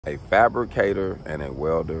A fabricator and a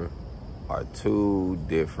welder are two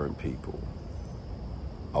different people.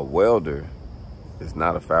 A welder is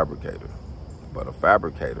not a fabricator, but a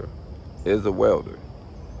fabricator is a welder.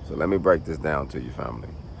 So let me break this down to you, family.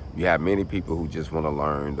 You have many people who just want to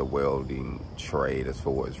learn the welding trade as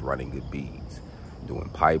far as running good beads, doing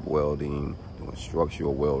pipe welding, doing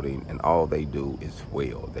structural welding, and all they do is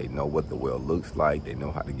weld. They know what the weld looks like, they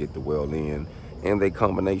know how to get the weld in, and they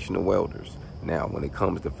combination of welders. Now, when it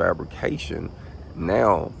comes to fabrication,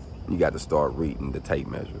 now you got to start reading the tape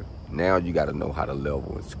measure. Now you got to know how to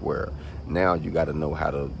level and square. Now you got to know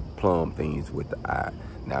how to plumb things with the eye.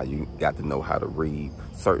 Now you got to know how to read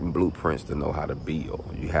certain blueprints to know how to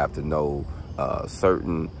build. You have to know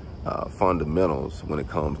certain fundamentals when it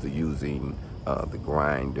comes to using the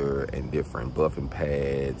grinder and different buffing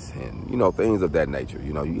pads and, you know, things of that nature.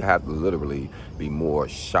 You know, you have to literally be more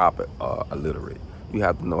shop illiterate. You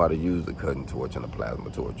have to know how to use the cutting torch and the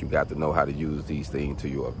plasma torch. You got to know how to use these things to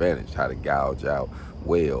your advantage, how to gouge out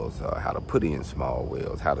welds, how to put in small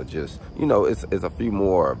welds, how to just, you know, it's a few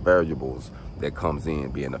more variables that comes in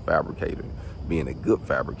being a fabricator, being a good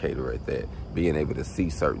fabricator at that, being able to see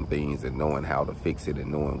certain things and knowing how to fix it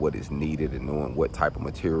and knowing what is needed and knowing what type of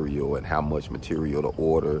material and how much material to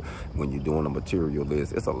order when you're doing a material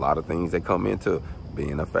list. It's a lot of things that come into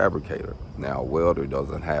being a fabricator. Now, a welder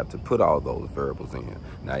doesn't have to put all those variables in.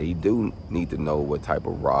 Now, he do need to know what type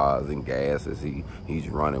of rods and gases he's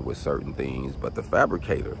running with certain things, but the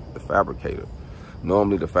fabricator,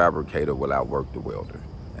 normally the fabricator will outwork the welder.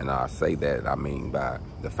 And I say that, I mean by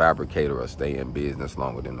the fabricator will stay in business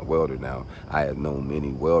longer than the welder. Now, I have known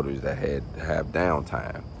many welders that have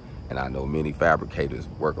downtime, and I know many fabricators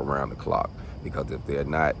work around the clock, because if they're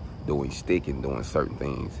not doing stick and doing certain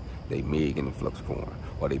things, they MIG and flux coring,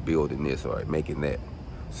 or they building this or making that.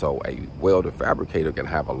 So a welder fabricator can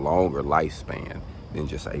have a longer lifespan than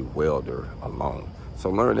just a welder alone. So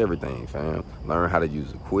learn everything, fam. Learn how to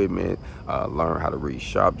use equipment, learn how to read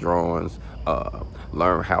shop drawings,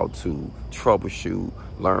 learn how to troubleshoot,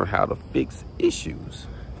 learn how to fix issues.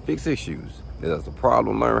 There's a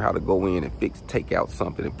problem, learn how to go in and take out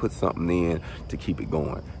something and put something in to keep it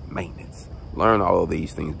going. Maintenance. Learn all of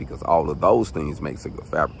these things, because all of those things makes a good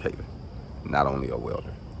fabricator, not only a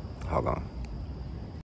welder. Hold on.